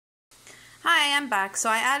I'm back. So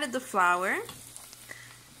I added the flour,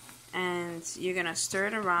 and you're gonna stir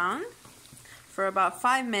it around for about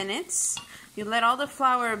 5 minutes. You let all the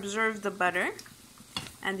flour absorb the butter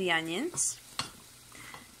and the onions.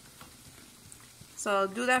 So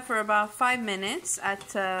do that for about 5 minutes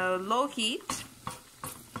at low heat.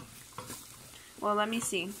 Well, let me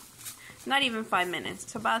see. Not even 5 minutes.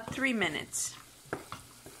 It's about 3 minutes.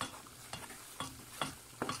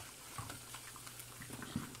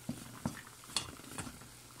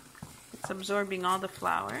 It's absorbing all the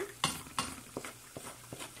flour.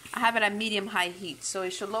 I have it at medium-high heat, so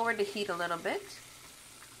you should lower the heat a little bit.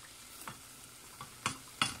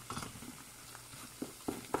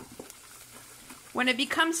 When it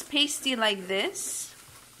becomes pasty like this,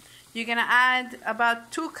 you're going to add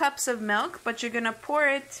about 2 cups of milk, but you're going to pour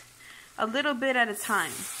it a little bit at a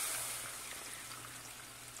time.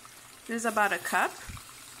 This is about a cup.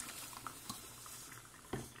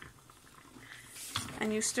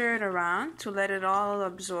 And you stir it around to let it all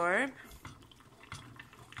absorb.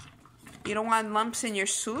 You don't want lumps in your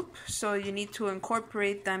soup, so you need to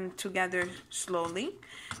incorporate them together slowly.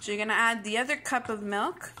 So you're going to add the other cup of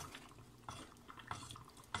milk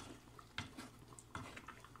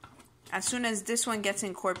as soon as this one gets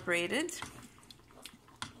incorporated.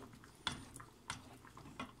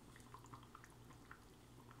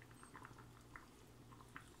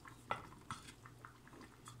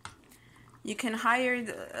 You can higher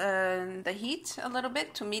the heat a little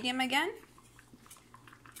bit to medium again.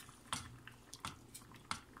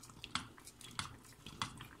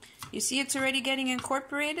 You see it's already getting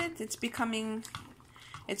incorporated.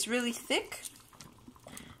 It's really thick.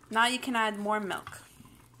 Now you can add more milk.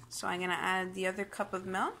 So I'm going to add the other cup of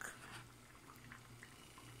milk.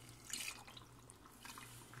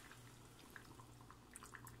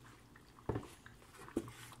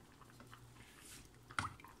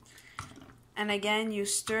 And again, you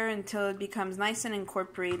stir until it becomes nice and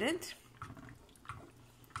incorporated.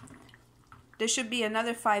 This should be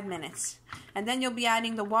another 5 minutes. And then you'll be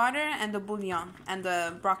adding the water and the bouillon and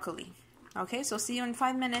the broccoli. Okay, so see you in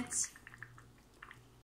 5 minutes.